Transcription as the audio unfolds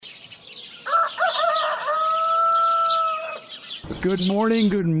Good morning,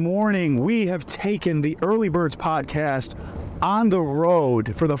 good morning. We have taken the Early Birds podcast on the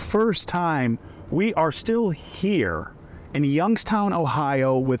road for the first time. We are still here in Youngstown,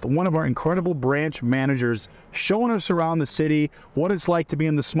 Ohio, with one of our incredible branch managers showing us around the city, what it's like to be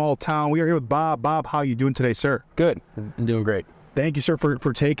in the small town. We are here with Bob. Bob, how are you doing today, sir? Good. I'm doing great. Thank you, sir,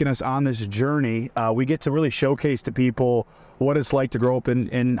 for taking us on this journey. We get to really showcase to people what it's like to grow up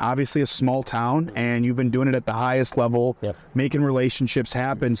in obviously a small town, and you've been doing it at the highest level, making relationships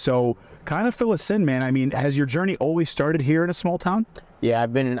happen. So kind of fill us in, man. I mean, has your journey always started here in a small town? Yeah,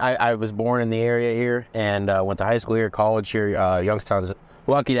 I was born in the area here and went to high school here, college here. Youngstown's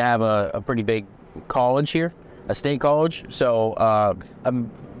lucky to have a pretty big college here, a state college. So a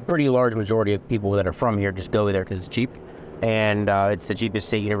pretty large majority of people that are from here just go there because it's cheap. And it's the cheapest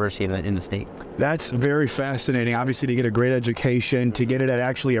state university in the state. That's very fascinating. Obviously, to get a great education, to get it at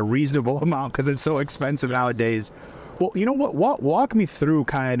actually a reasonable amount because it's so expensive nowadays. Well, you know what? Walk me through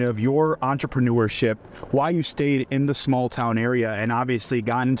kind of your entrepreneurship, why you stayed in the small town area and obviously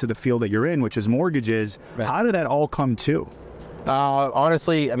got into the field that you're in, which is mortgages. Right. How did that all come to?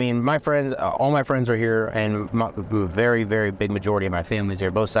 Honestly, I mean, my friends, all my friends are here, and very, very big majority of my family's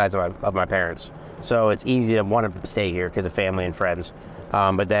here, both sides of my parents. So it's easy to want to stay here because of family and friends.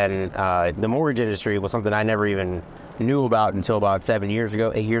 But then the mortgage industry was something I never even knew about until about 8 years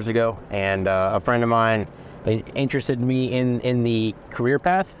ago. And a friend of mine interested me in the career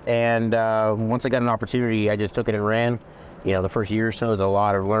path. And once I got an opportunity, I just took it and ran. You know, the first year or so is a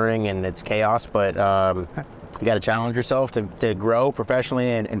lot of learning and it's chaos, but you got to challenge yourself to grow professionally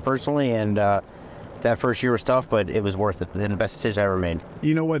and personally. And that first year was tough, but it was worth it. The best decision I ever made.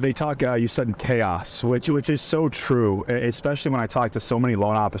 You know what, they talk, you said chaos, which is so true, especially when I talk to so many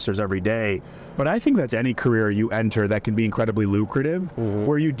loan officers every day. But I think that's any career you enter that can be incredibly lucrative,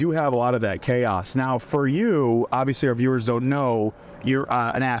 where you do have a lot of that chaos. Now, for you, obviously our viewers don't know, you're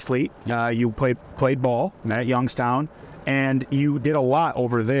an athlete. You played ball at Youngstown, and you did a lot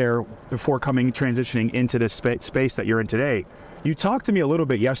over there before transitioning into this space that you're in today. You talked to me a little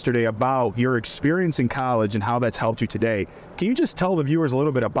bit yesterday about your experience in college and how that's helped you today. Can you just tell the viewers a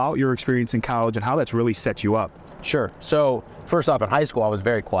little bit about your experience in college and how that's really set you up? Sure. So first off, in high school, I was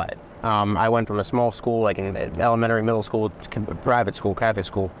very quiet. I went from a small school, like in elementary, middle school, private school, Catholic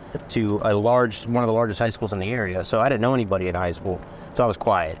school, to one of the largest high schools in the area. So I didn't know anybody in high school, so I was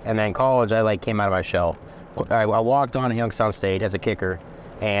quiet. And then college, I came out of my shell. I walked on at Youngstown State as a kicker.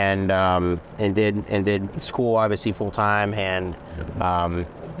 And did school obviously full time, and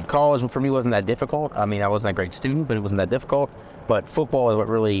college for me wasn't that difficult. I mean, I wasn't a great student, but it wasn't that difficult. But football is what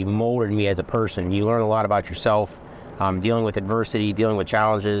really molded me as a person. You learn a lot about yourself, dealing with adversity, dealing with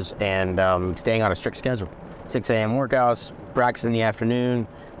challenges, and staying on a strict schedule. 6 a.m. workouts, practice in the afternoon,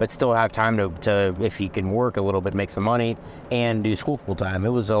 but still have time to if you can work a little bit, make some money, and do school full time. It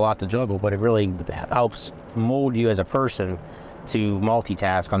was a lot to juggle, but it really helps mold you as a person to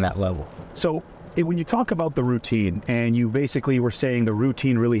multitask on that level. So when you talk about the routine, and you basically were saying the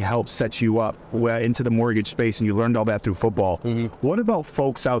routine really helps set you up into the mortgage space, and you learned all that through football. What about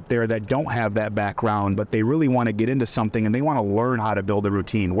folks out there that don't have that background, but they really want to get into something and they want to learn how to build a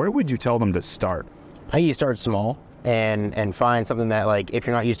routine? Where would you tell them to start? I think you start small and find something that, like, if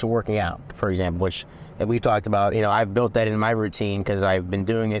you're not used to working out, for example, which we've talked about, you know, I've built that in my routine because I've been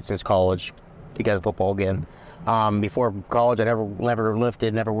doing it since college because of football again. Before college, I never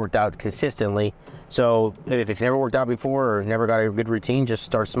lifted, never worked out consistently. So if you've never worked out before or never got a good routine, just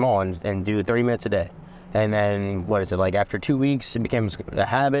start small and do 30 minutes a day. And then, like after 2 weeks, it becomes a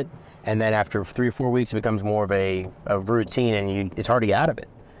habit. And then after 3 or 4 weeks, it becomes more of a routine, and it's hard to get out of it.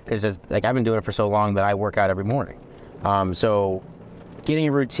 Because I've been doing it for so long that I work out every morning. So getting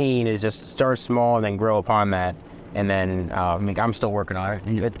a routine is just start small and then grow upon that. And then, I'm still working on it.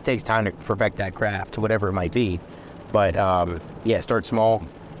 It takes time to perfect that craft, whatever it might be. But start small,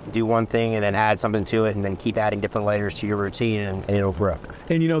 do one thing, and then add something to it, and then keep adding different layers to your routine, and it'll grow.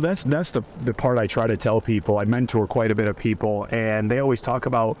 And you know, that's the part I try to tell people. I mentor quite a bit of people, and they always talk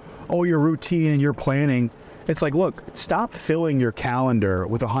about, oh, your routine and your planning. It's like, look, stop filling your calendar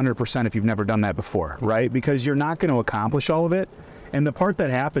with 100% if you've never done that before, right? Because you're not going to accomplish all of it. And the part that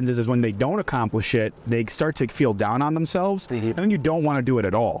happens is when they don't accomplish it, they start to feel down on themselves, and then you don't want to do it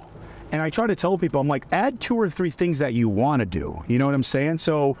at all. And I try to tell people, I'm like, add 2 or 3 things that you want to do. You know what I'm saying?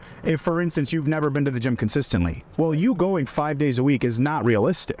 So if, for instance, you've never been to the gym consistently, well, you going 5 days a week is not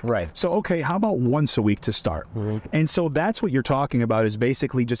realistic. Right. So, okay, how about once a week to start? And so that's what you're talking about, is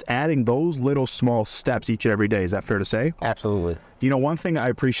basically just adding those little small steps each and every day. Is that fair to say? Absolutely. You know, one thing I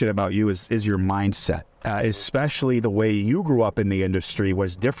appreciate about you is your mindset, especially the way you grew up in the industry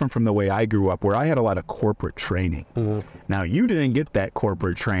was different from the way I grew up, where I had a lot of corporate training. Now, you didn't get that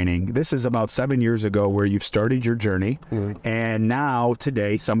corporate training. This is about 7 years ago where you've started your journey. And now,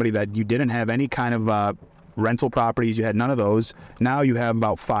 today, somebody that you didn't have any kind of rental properties, you had none of those. Now you have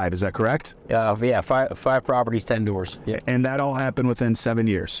about 5, is that correct? Yeah, five properties, 10 doors. Yeah. And that all happened within 7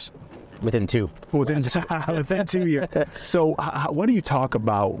 years? Within 2. Within 2 years. So what do you talk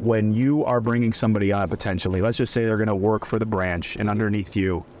about when you are bringing somebody on potentially? Let's just say they're going to work for the branch and underneath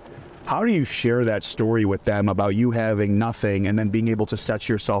you. How do you share that story with them about you having nothing and then being able to set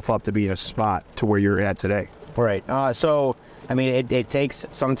yourself up to be in a spot to where you're at today? Right. So, I mean, it takes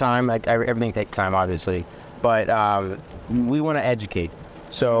some time. Everything takes time, obviously. But we want to educate.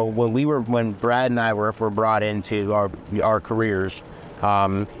 So when Brad and I were brought into our careers,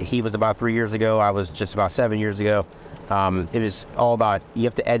 he was about 3 years ago. I was just about 7 years ago. It was all about, you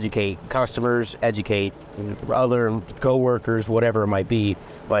have to educate customers, educate other coworkers, whatever it might be.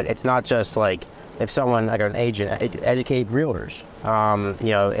 But it's not just like, if someone, like an agent, educate realtors. You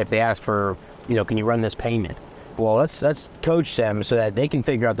know, if they ask for, you know, can you run this payment? Well, let's coach them so that they can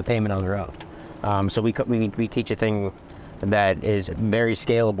figure out the payment on their own. So we teach a thing that is very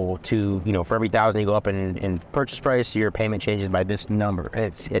scalable to, you know, for every $1,000 you go up in purchase price, your payment changes by this number.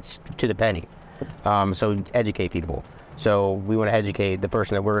 It's to the penny. So educate people. So we want to educate the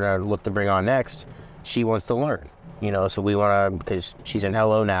person that we're going to look to bring on next. She wants to learn, you know, so we want to, because she's an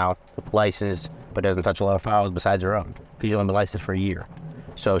LO now, licensed, but doesn't touch a lot of files besides her own, because she's only been licensed for a year.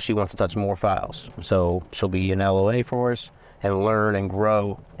 So she wants to touch more files. So she'll be an LOA for us and learn and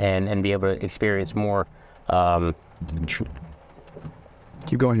grow and be able to experience more.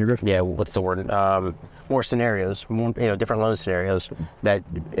 Keep going, you're good. Yeah, what's the word? More scenarios, more, you know, different loan scenarios, that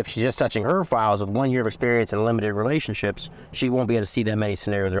if she's just touching her files with 1 year of experience and limited relationships, she won't be able to see that many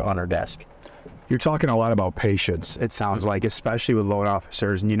scenarios on her desk. You're talking a lot about patience, it sounds like, especially with loan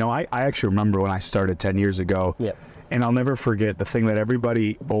officers. And, you know, I actually remember when I started 10 years ago. Yeah. And I'll never forget the thing that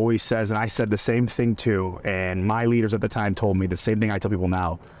everybody always says, and I said the same thing too, and my leaders at the time told me the same thing I tell people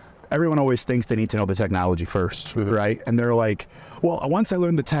now. Everyone always thinks they need to know the technology first, right? And they're like, well, once I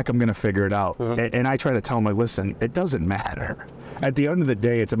learn the tech, I'm going to figure it out. And I try to tell them, like, listen, it doesn't matter. At the end of the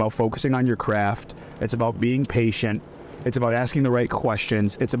day, it's about focusing on your craft. It's about being patient. It's about asking the right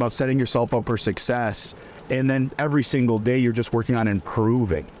questions. It's about setting yourself up for success. And then every single day, you're just working on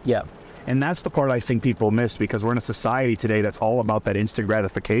improving. Yeah. And that's the part I think people miss, because we're in a society today that's all about that instant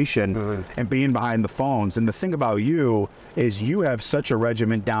gratification and being behind the phones. And the thing about you is you have such a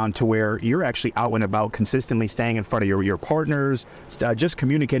regiment down to where you're actually out and about, consistently staying in front of your partners, just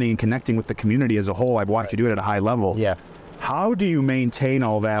communicating and connecting with the community as a whole. I've watched you do it at a high level. Yeah. How do you maintain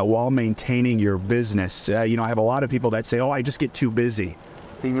all that while maintaining your business? You know, I have a lot of people that say, oh, I just get too busy.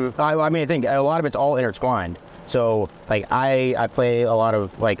 I mean, I think a lot of it's all intertwined. So, like, I play a lot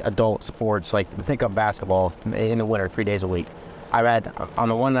of, like, adult sports, like, think of basketball in the winter, 3 days a week. On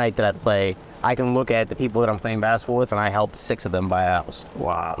the one night that I play, I can look at the people that I'm playing basketball with, and I help 6 of them buy a house.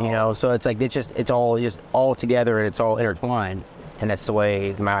 Wow. You know, so it's like, it's all together, and it's all intertwined. And that's the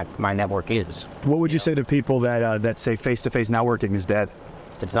way my network is. What would you say to people that say face-to-face networking is dead?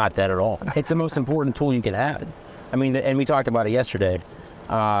 It's not dead at all. It's the most important tool you can have. I mean, and we talked about it yesterday.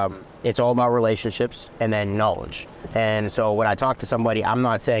 It's all about relationships and then knowledge. And so when I talk to somebody, I'm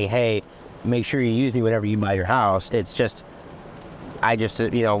not saying, hey, make sure you use me whenever you buy your house. It's just,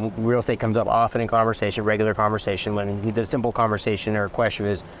 you know, real estate comes up often in conversation, regular conversation, when the simple conversation or question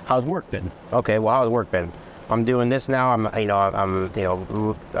is, how's work been? Okay, well, how's work been? I'm doing this now. I'm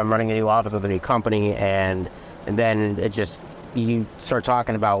running a new office with a new company, and then it just, you start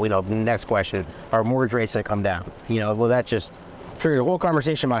talking about, you know, the next question, are mortgage rates going to come down? You know, well, that just triggered a whole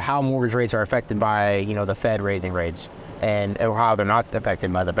conversation about how mortgage rates are affected by, you know, the Fed raising rates, or how they're not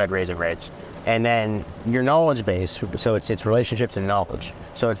affected by the Fed raising rates. And then your knowledge base, so it's relationships and knowledge.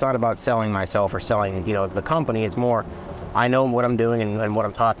 So it's not about selling myself or selling, you know, the company. It's more, I know what I'm doing and what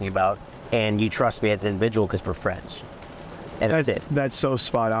I'm talking about, and you trust me as an individual because we're friends. And that's it. That's so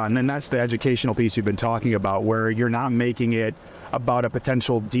spot on. And that's the educational piece you've been talking about, where you're not making it about a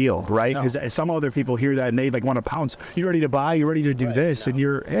potential deal, right? Because some other people hear that and they like want to pounce. You ready to buy? You ready to do this? And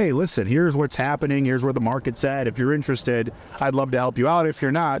you're, hey, listen, here's what's happening. Here's where the market's at. If you're interested, I'd love to help you out. If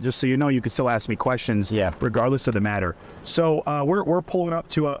you're not, just so you know, you can still ask me questions regardless of the matter. So we're pulling up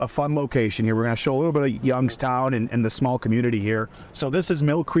to a fun location here. We're going to show a little bit of Youngstown and the small community here. So this is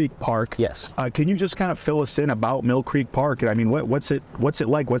Mill Creek Park. Yes. Can you just kind of fill us in about Mill Creek Park? I mean, what's it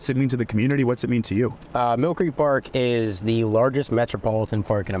like? What's it mean to the community? What's it mean to you? Mill Creek Park is the largest metropolitan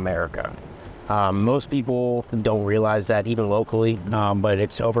park in America. Most people don't realize that even locally, but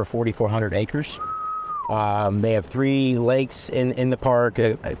it's over 4,400 acres. They have 3 lakes in the park,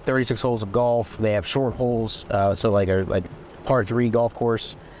 36 holes of golf. They have short holes, so like a par 3 golf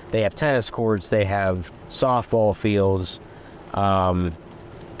course. They have tennis courts. They have softball fields,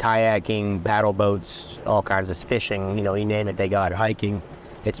 kayaking, paddle boats, all kinds of fishing. You name it, they got it. Hiking.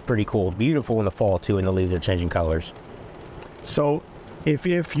 It's pretty cool. Beautiful in the fall too, and the leaves are changing colors. So,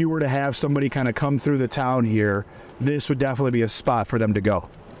 if you were to have somebody kind of come through the town here, this would definitely be a spot for them to go.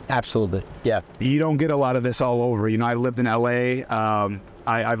 Absolutely, yeah. You don't get a lot of this all over. I lived in LA,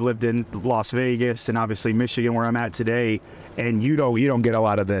 I've lived in Las Vegas, and obviously Michigan, where I'm at today, and you don't get a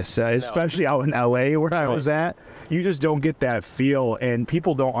lot of this, especially out in LA where I was at. You just don't get that feel, and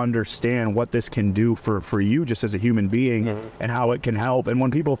people don't understand what this can do for you just as a human being, and how it can help. And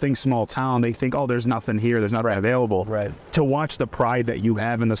when people think small town, they think, oh, there's nothing here, there's nothing available. Right. To watch the pride that you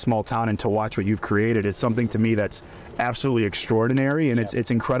have in the small town and to watch what you've created is something to me that's absolutely extraordinary, and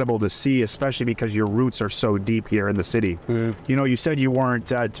it's incredible to see, especially because your roots are so deep here in the city. You said you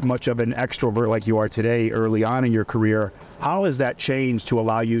weren't much of an extrovert like you are today early on in your career. How has that changed to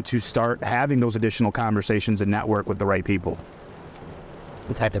allow you to start having those additional conversations and network with the right people?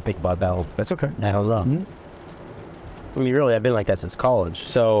 I have to think about that one. That's okay. I don't know. I mean, really, I've been like that since college.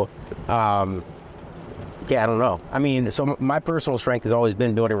 So, yeah, I don't know. I mean, so my personal strength has always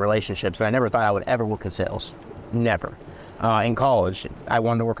been building relationships, and I never thought I would ever work in sales. Never. In college, I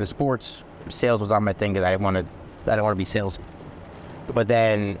wanted to work in sports. Sales was on my thing because I didn't want to be sales. But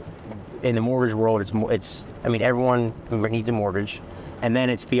then in the mortgage world, it's I mean, everyone needs a mortgage. And then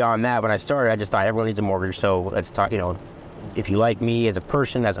it's beyond that. When I started, I just thought everyone needs a mortgage. So let's talk, if you like me as a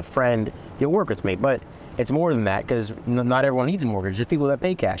person, as a friend, you'll work with me. But it's more than that, because not everyone needs a mortgage. There's people that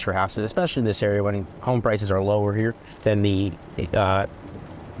pay cash for houses, especially in this area when home prices are lower here than the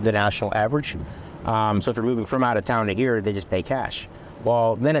national average. So if you're moving from out of town to here, they just pay cash.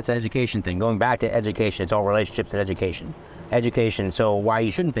 Well, then it's an education thing. Going back to education, it's all relationships and education. So why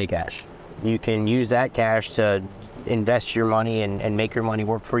you shouldn't pay cash? You can use that cash to invest your money and make your money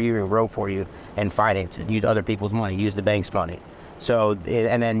work for you and grow for you and finance it. Use other people's money, use the bank's money. So,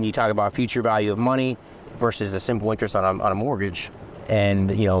 and then you talk about future value of money versus a simple interest on a mortgage.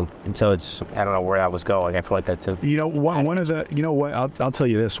 And, and so it's, I don't know where that was going. I feel like that's I'll tell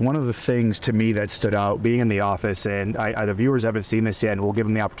you this. One of the things to me that stood out being in the office, and the viewers haven't seen this yet, and we'll give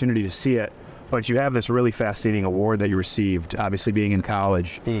them the opportunity to see it, but you have this really fascinating award that you received, obviously being in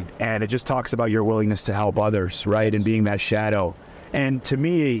college. And it just talks about your willingness to help others, right? And being that shadow. And to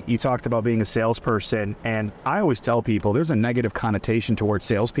me, you talked about being a salesperson, and I always tell people there's a negative connotation towards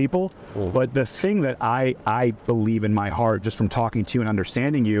salespeople, but the thing that I believe in my heart, just from talking to you and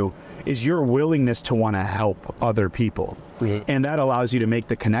understanding you, is your willingness to want to help other people. And that allows you to make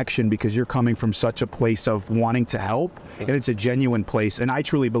the connection because you're coming from such a place of wanting to help, and it's a genuine place. And I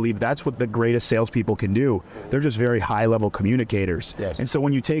truly believe that's what the greatest salespeople can do. They're just very high-level communicators. And so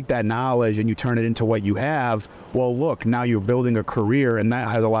when you take that knowledge and you turn it into what you have, well, look, now you're building a career, and that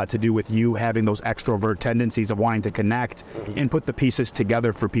has a lot to do with you having those extrovert tendencies of wanting to connect and put the pieces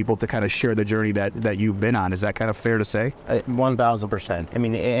together for people to kind of share the journey that you've been on. Is that kind of fair to say? 1,000%. I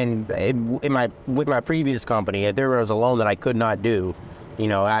mean, and with my previous company, if there was a loan that I could not do,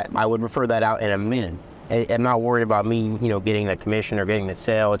 I would refer that out in a minute. I'm not worried about me, getting the commission or getting the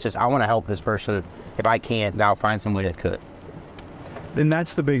sale. It's just, I want to help this person. If I can't, then I'll find somebody that could. And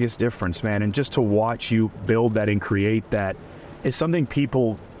that's the biggest difference, man. And just to watch you build that and create that is something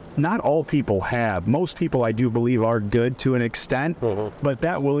not all people have. Most people, I do believe, are good to an extent, but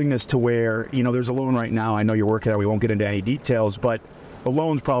that willingness to where, there's a loan right now, I know you're working on, we won't get into any details, but the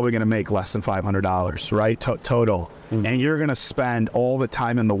loan's probably going to make less than $500, right, total. And you're going to spend all the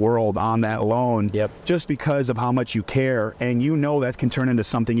time in the world on that loan just because of how much you care, and that can turn into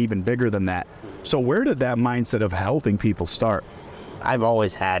something even bigger than that. So where did that mindset of helping people start? I've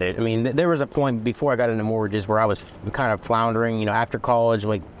always had it. I mean, there was a point before I got into mortgages where I was kind of floundering, after college,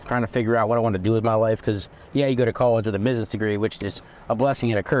 like trying to figure out what I want to do with my life. Because, you go to college with a business degree, which is a blessing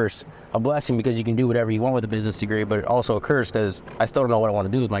and a curse. A blessing because you can do whatever you want with a business degree, but also a curse because I still don't know what I want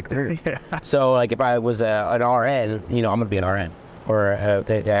to do with my career. So, like, if I was an RN, I'm going to be an RN. Or I have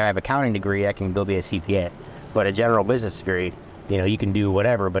an accounting degree, I can go be a CPA. But a general business degree, you can do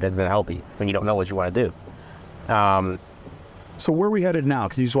whatever, but it doesn't help you when you don't know what you want to do. So where are we headed now?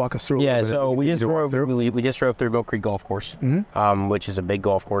 Can you just walk us through? Yeah, so we just drove through Mill Creek Golf Course, which is a big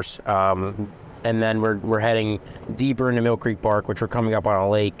golf course, and then we're heading deeper into Mill Creek Park, which we're coming up on a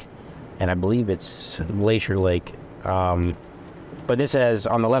lake, and I believe it's Glacier Lake, But this has,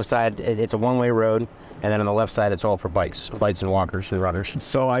 on the left side, it's a one-way road, and then on the left side, it's all for bikes and walkers and runners.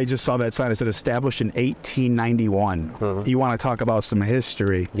 So I just saw that sign. It said established in 1891. You want to talk about some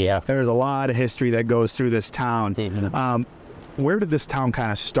history? Yeah. There's a lot of history that goes through this town. Where did this town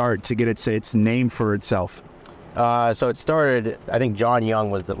kind of start to get its name for itself? So it started, I think John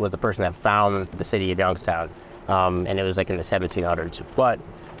Young was the person that found the city of Youngstown, and it was like in the 1700s. But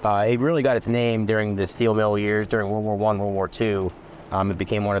it really got its name during the steel mill years, during World War I, World War II. It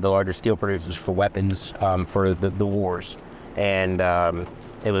became one of the largest steel producers for weapons for the wars. And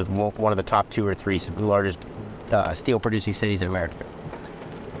it was one of the top 2 or 3 largest steel producing cities in America.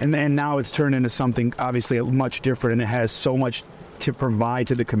 And now it's turned into something obviously much different, and it has so much to provide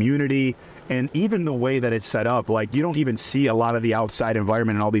to the community. And even the way that it's set up, like you don't even see a lot of the outside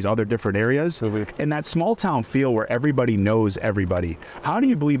environment in all these other different areas. And that small town feel where everybody knows everybody. How do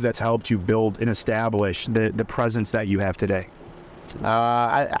you believe that's helped you build and establish the presence that you have today?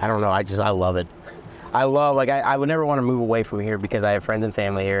 I don't know. I love it. I would never want to move away from here because I have friends and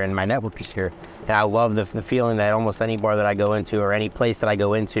family here and my network is here. And I love the feeling that almost any bar that I go into or any place that I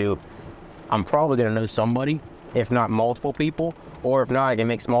go into, I'm probably going to know somebody, if not multiple people, or if not, I can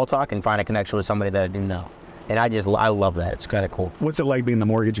make small talk and find a connection with somebody that I didn't know. And I love that. It's kind of cool. What's it like being the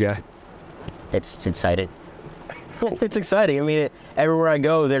mortgage guy? It's exciting. It's exciting. I mean, everywhere I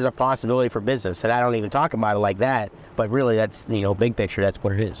go, there's a possibility for business, and I don't even talk about it like that. But really, that's, big picture, that's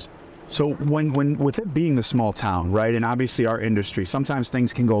what it is. So when with it being the small town, right, and obviously our industry, sometimes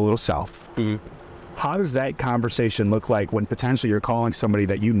things can go a little south. How does that conversation look like when potentially you're calling somebody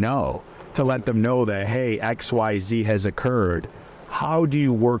that you know to let them know that, hey, X, Y, Z has occurred? How do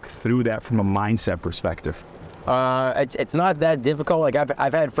you work through that from a mindset perspective? It's not that difficult. Like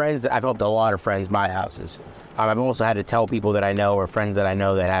I've had friends, I've helped a lot of friends buy houses. I've also had to tell people that I know or friends that I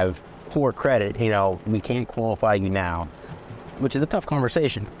know that have poor credit, we can't qualify you now, which is a tough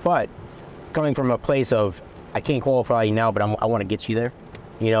conversation. But coming from a place of, I can't qualify you now, but I want to get you there.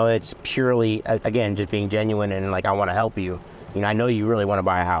 It's purely, again, just being genuine and like, I want to help you. I know you really want to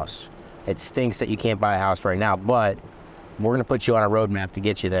buy a house. It stinks that you can't buy a house right now, but we're going to put you on a roadmap to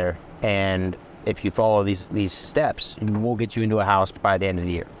get you there. And if you follow these steps, we'll get you into a house by the end of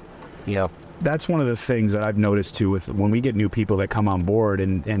the year. That's one of the things that I've noticed too with when we get new people that come on board,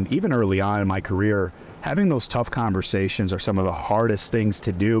 and even early on in my career, having those tough conversations are some of the hardest things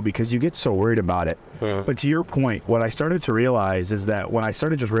to do because you get so worried about it. But to your point, what I started to realize is that when I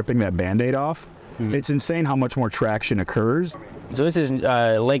started just ripping that Band-Aid off, it's insane how much more traction occurs. So this is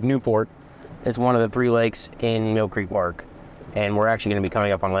Lake Newport. It's one of the 3 lakes in Mill Creek Park, and we're actually going to be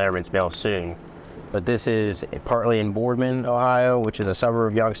coming up on Letterman's Mill soon. But this is partly in Boardman, Ohio, which is a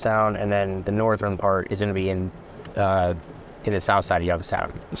suburb of Youngstown, and then the northern part is going to be in the south side of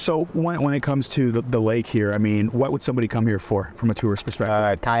Youngstown. So when it comes to the lake here, I mean, what would somebody come here for from a tourist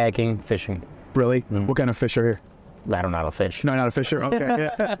perspective? Kayaking, fishing. Really? What kind of fish are here? I don't know how to fish. No, not a fisher?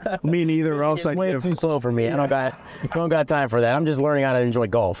 Okay, yeah. Me neither, or else It's way too slow for me. I don't got time for that. I'm just learning how to enjoy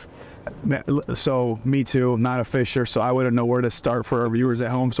golf. So me too, I'm not a fisher, so I wouldn't know where to start for our viewers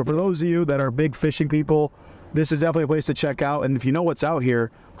at home. So for those of you that are big fishing people, this is definitely a place to check out. And if you know what's out here,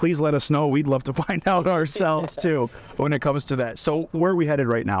 please let us know. We'd love to find out ourselves too when it comes to that. So where are we headed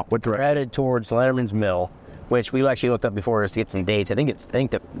right now? What direction? We're headed towards Letterman's Mill, which we actually looked up before us to get some dates. I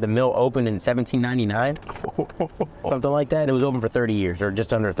think the mill opened in 1799, something like that. It was open for 30 years, or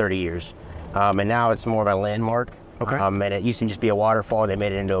just under 30 years. And now it's more of a landmark. Okay. And it used to just be a waterfall. They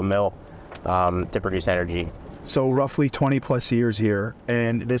made it into a mill to produce energy. So roughly 20 plus years here,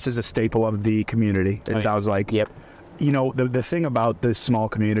 and this is a staple of the community, it sounds like. Yep. The thing about the small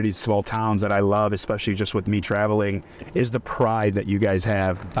communities, small towns that I love, especially just with me traveling, is the pride that you guys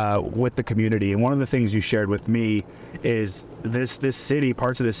have with the community. And one of the things you shared with me is this city,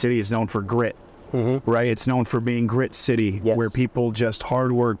 parts of the city is known for grit. Right? It's known for being grit city, where people just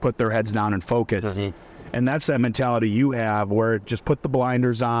hard work, put their heads down and focus. And that's that mentality you have where just put the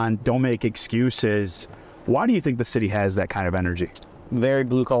blinders on, don't make excuses. Why do you think the city has that kind of energy? Very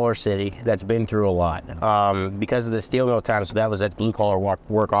blue-collar city that's been through a lot. Because of the steel mill time, so that's blue-collar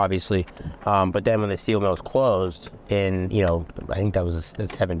work, obviously. But then when the steel mills closed in, I think that was the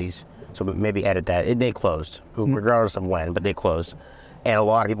 70s, so maybe edit that. They closed, regardless of when, but they closed. And a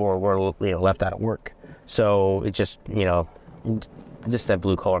lot of people were left out of work. So it just, just that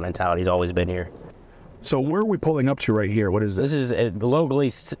blue-collar mentality has always been here. So where are we pulling up to right here? What is this? This is a locally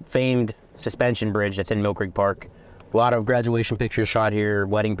famed suspension bridge that's in Mill Creek Park. A lot of graduation pictures shot here,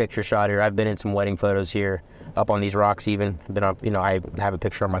 wedding pictures shot here. I've been in some wedding photos here, up on these rocks even. Been up, I have a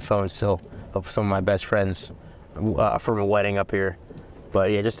picture on my phone still of some of my best friends from a wedding up here.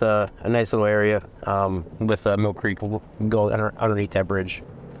 But yeah, just a nice little area with Mill Creek. We'll go underneath that bridge.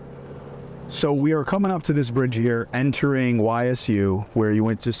 So we are coming up to this bridge here, entering YSU, where you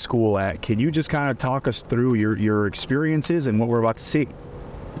went to school at. Can you just kind of talk us through your experiences and what we're about to see?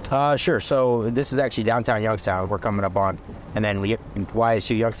 Sure. So this is actually downtown Youngstown we're coming up on. And then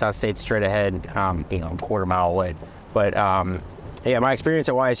YSU, Youngstown State, straight ahead, a quarter mile away. But yeah, my experience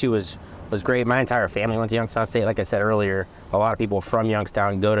at YSU was great. My entire family went to Youngstown State. Like I said earlier, a lot of people from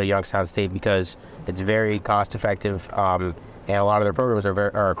Youngstown go to Youngstown State because it's very cost effective. And a lot of their programs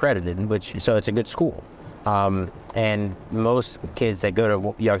are accredited, so it's a good school. And most kids that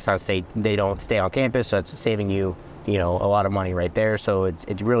go to Youngstown State, they don't stay on campus, so it's saving you, a lot of money right there. So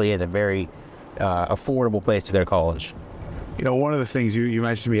it really is a very affordable place to go to college. One of the things you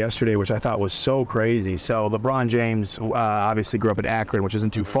mentioned to me yesterday, which I thought was so crazy. So LeBron James obviously grew up in Akron, which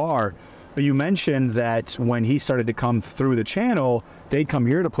isn't too far. But you mentioned that when he started to come through the channel, they'd come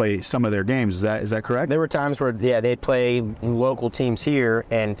here to play some of their games. Is that correct? There were times where, they'd play local teams here,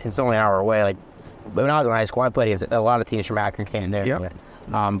 and it's only an hour away. Like, when I was in high school, I played against a lot of teams from Akron, Canton there. Yep.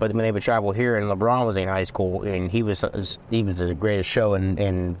 But when they would travel here, and LeBron was in high school, and he was the greatest show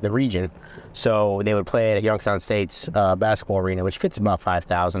in the region. So they would play at Youngstown State's basketball arena, which fits about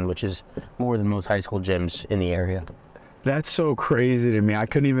 5,000, which is more than most high school gyms in the area. That's so crazy to me. I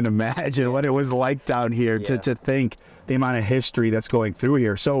couldn't even imagine what it was like down here to think the amount of history that's going through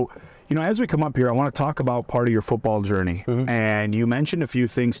here. So, as we come up here, I want to talk about part of your football journey. Mm-hmm. And you mentioned a few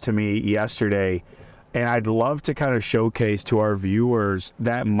things to me yesterday, and I'd love to kind of showcase to our viewers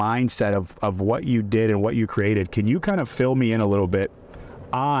that mindset of what you did and what you created. Can you kind of fill me in a little bit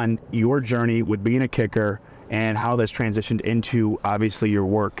on your journey with being a kicker and how that's transitioned into, obviously, your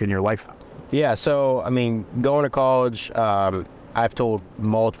work and your life? Yeah, so, going to college, I've told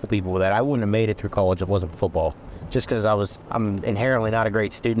multiple people that I wouldn't have made it through college if it wasn't for football. Just because I'm inherently not a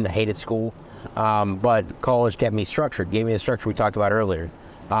great student. I hated school. But college kept me structured, gave me the structure we talked about earlier.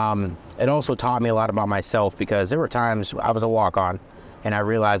 It also taught me a lot about myself because there were times I was a walk-on and I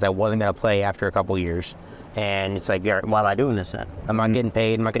realized I wasn't going to play after a couple years. And it's like, why am I doing this then? I'm not getting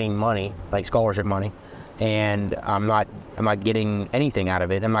paid, I'm not getting money, like scholarship money. And I'm not getting anything out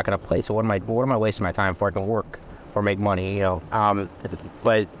of it. I'm not going to play. So what am I wasting my time for? I can work or make money,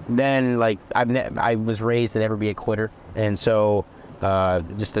 But then, I was raised to never be a quitter, and so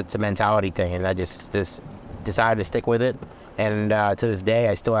it's a mentality thing, and I just decided to stick with it. And to this day,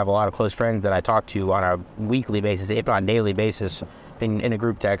 I still have a lot of close friends that I talk to on a weekly basis, if not daily basis, in a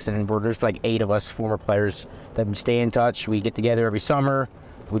group text. And there's 8 of us former players that we stay in touch. We get together every summer.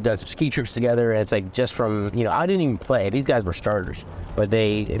 We've done some ski trips together, and it's just from, I didn't even play. These guys were starters, but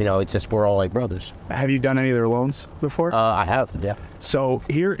they, it's just, we're all like brothers. Have you done any of their loans before? I have, yeah. So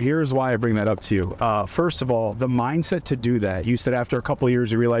here's why I bring that up to you. First of all, the mindset to do that. You said after a couple of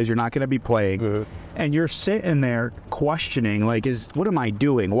years, you realize you're not going to be playing, mm-hmm. and you're sitting there questioning, what am I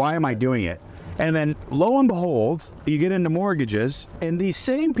doing? Why am I doing it? And then, lo and behold, you get into mortgages, and these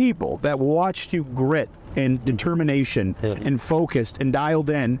same people that watched you grit and determination and focused and dialed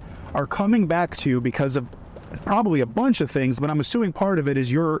in are coming back to you because of probably a bunch of things, but I'm assuming part of it is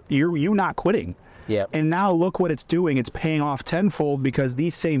you not quitting. Yeah. And now look what it's doing. It's paying off tenfold because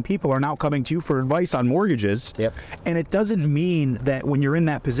these same people are now coming to you for advice on mortgages. Yep. And it doesn't mean that when you're in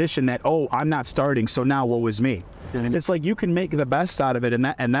that position that, I'm not starting, so now woe is me. Mm-hmm. It's like you can make the best out of it,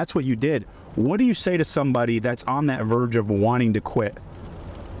 and that's what you did. What do you say to somebody that's on that verge of wanting to quit?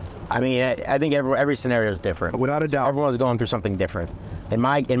 I think every scenario is different. Without a doubt. Everyone's going through something different. In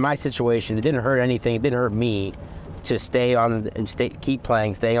my situation, it didn't hurt anything. It didn't hurt me to keep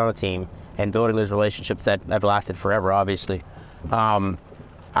playing, stay on the team, and building those relationships that have lasted forever, obviously.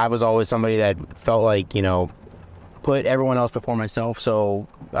 I was always somebody that felt like, put everyone else before myself. So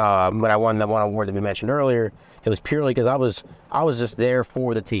when I won that one award that we mentioned earlier, it was purely because I was just there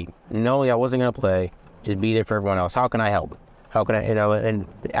for the team. Knowing I wasn't going to play, just be there for everyone else. How can I help? How can I, and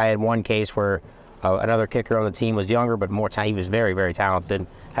I had one case where another kicker on the team was younger, but more time. He was very, very talented.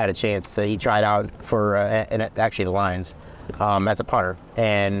 Had a chance. He tried out for actually the Lions as a punter,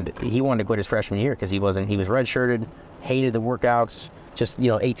 and he wanted to quit his freshman year because he was redshirted, hated the workouts, just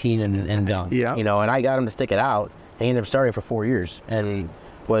 18 and done. Yeah. And I got him to stick it out. He ended up starting for 4 years and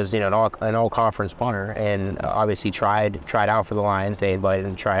was an all conference punter, and obviously tried out for the Lions. They invited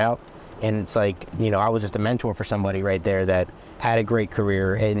him to try out. And it's like, I was just a mentor for somebody right there that had a great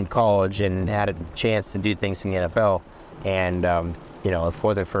career in college and had a chance to do things in the NFL. And, if it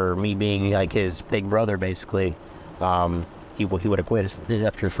wasn't for me being like his big brother, basically, he would have quit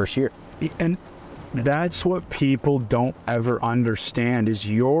after the first year. And That's what people don't ever understand is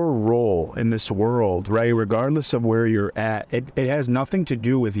your role in this world, right? Regardless of where you're at, it has nothing to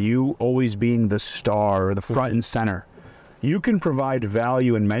do with you always being the star or the front and center. You can provide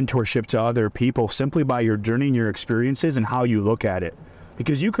value and mentorship to other people simply by your journey and your experiences and how you look at it.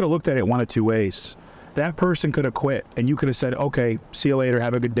 Because you could have looked at it one of two ways. That person could have quit and you could have said, okay, see you later,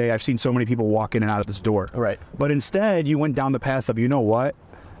 have a good day. I've seen so many people walk in and out of this door. Right. But instead, you went down the path of, you know what?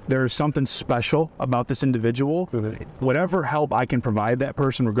 There's something special about this individual. Whatever help I can provide that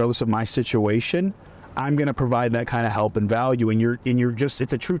person, regardless of my situation, I'm going to provide that kind of help and value. And you're just,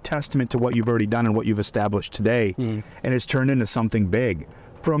 it's a true testament to what you've already done and what you've established today. And it's turned into something big.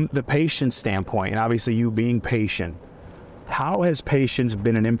 From the patient standpoint, and obviously you being patient, how has patience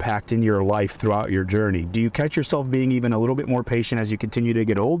been an impact in your life throughout your journey? Do you catch yourself being even a little bit more patient as you continue to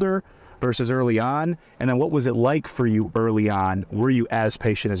get older versus early on? And then what was it like for you early on? Were you as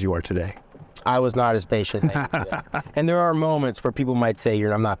patient as you are today? I was not as patient. And there are moments where people might say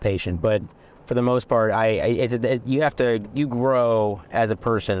I'm not patient, but for the most part, you grow as a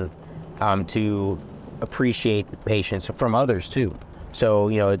person to appreciate patience from others too. So,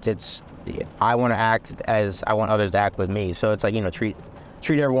 I want to act as I want others to act with me. So it's like, treat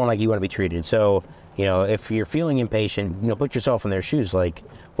everyone like you want to be treated. So, if you're feeling impatient, put yourself in their shoes. Like,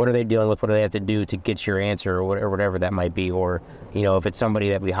 what are they dealing with? What do they have to do to get your answer or whatever that might be? Or, if it's somebody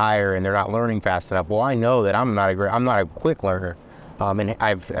that we hire and they're not learning fast enough, well, I know that I'm not a quick learner. And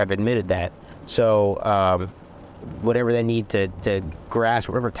I've admitted that. So, whatever they need to grasp,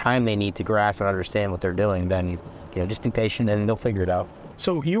 whatever time they need to grasp and understand what they're doing, then, just be patient and they'll figure it out.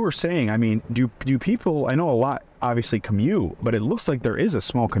 So you were saying, do people, I know a lot obviously commute, but it looks like there is a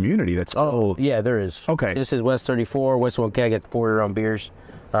small community that's still... Oh, yeah, there is. Okay. This is West 34, West One Keg, pour your own beers.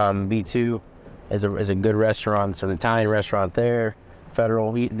 B2 is a good restaurant. It's an Italian restaurant there.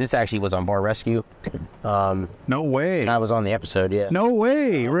 Federal. This actually was on Bar Rescue. No way. I was on the episode, yeah. No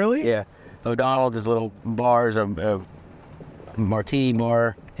way, really? Yeah. O'Donnell's is little bars, a martini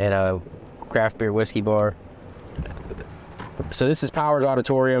bar and a craft beer whiskey bar. So this is Powers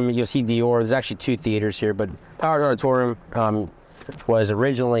Auditorium. You'll see Dior. There's actually two theaters here, but Powers Auditorium was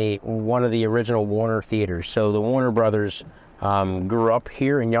originally one of the original Warner theaters. So the Warner Brothers grew up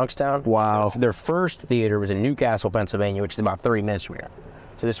here in Youngstown. Wow. Their first theater was in Newcastle, Pennsylvania, which is about 30 minutes from here.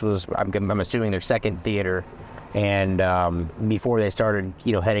 So this was, I'm assuming, their second theater. And before they started,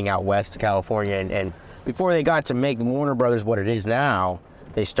 heading out west to California, and before they got to make Warner Brothers what it is now,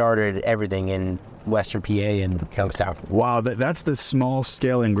 they started everything in Western PA and Youngstown. Wow, that's the small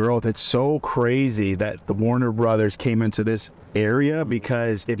scale and growth. It's so crazy that the Warner Brothers came into this area,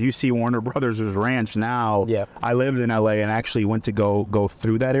 because if you see Warner Brothers' ranch now, yeah. I lived in LA and actually went to go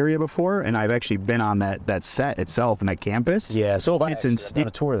through that area before, and I've actually been on that set itself and that campus. Yeah, so it's on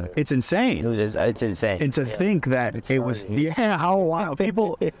a tour there. It's insane. It's insane. And to think that it was, how wild.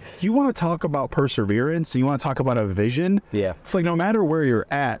 People, you want to talk about perseverance, and you want to talk about a vision. Yeah. It's like no matter where you're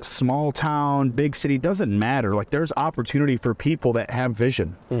at, small town, big city, doesn't matter. Like there's opportunity for people that have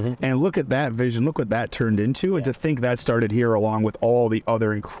vision. And look at that vision, look what that turned into. And to think that started here along with all the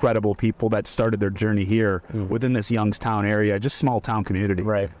other incredible people that started their journey here within this Youngstown area, just small town community.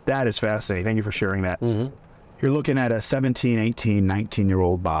 Right. That is fascinating. Thank you for sharing that. You're looking at a 17, 18,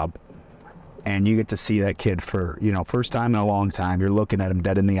 19-year-old Bob, and you get to see that kid for, first time in a long time. You're looking at him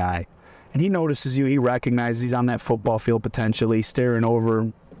dead in the eye, and he notices you. He recognizes he's on that football field potentially staring over,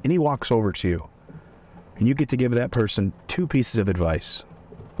 and he walks over to you, and you get to give that person two pieces of advice.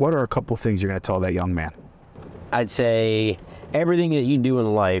 What are a couple things you're going to tell that young man? I'd say everything that you do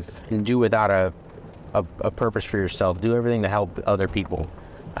in life, and do without a purpose for yourself. Do everything to help other people,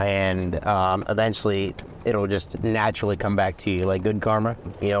 and eventually it'll just naturally come back to you, like good karma,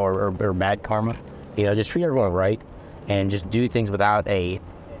 or bad karma. Just treat everyone right, and just do things without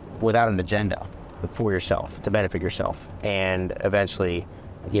an agenda for yourself, to benefit yourself, and eventually,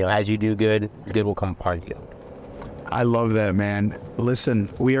 as you do good will come upon you. I love that, man. Listen,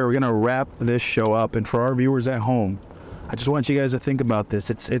 we are going to wrap this show up, and for our viewers at home, I just want you guys to think about this.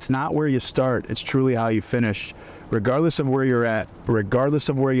 It's not where you start, it's truly how you finish. Regardless of where you're at, regardless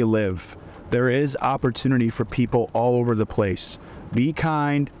of where you live, there is opportunity for people all over the place. Be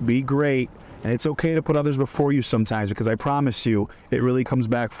kind, be great, and it's okay to put others before you sometimes, because I promise you, it really comes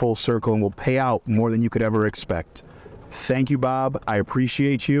back full circle and will pay out more than you could ever expect. Thank you, Bob. I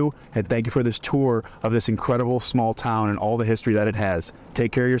appreciate you, and thank you for this tour of this incredible small town and all the history that it has.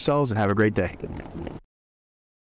 Take care of yourselves and have a great day.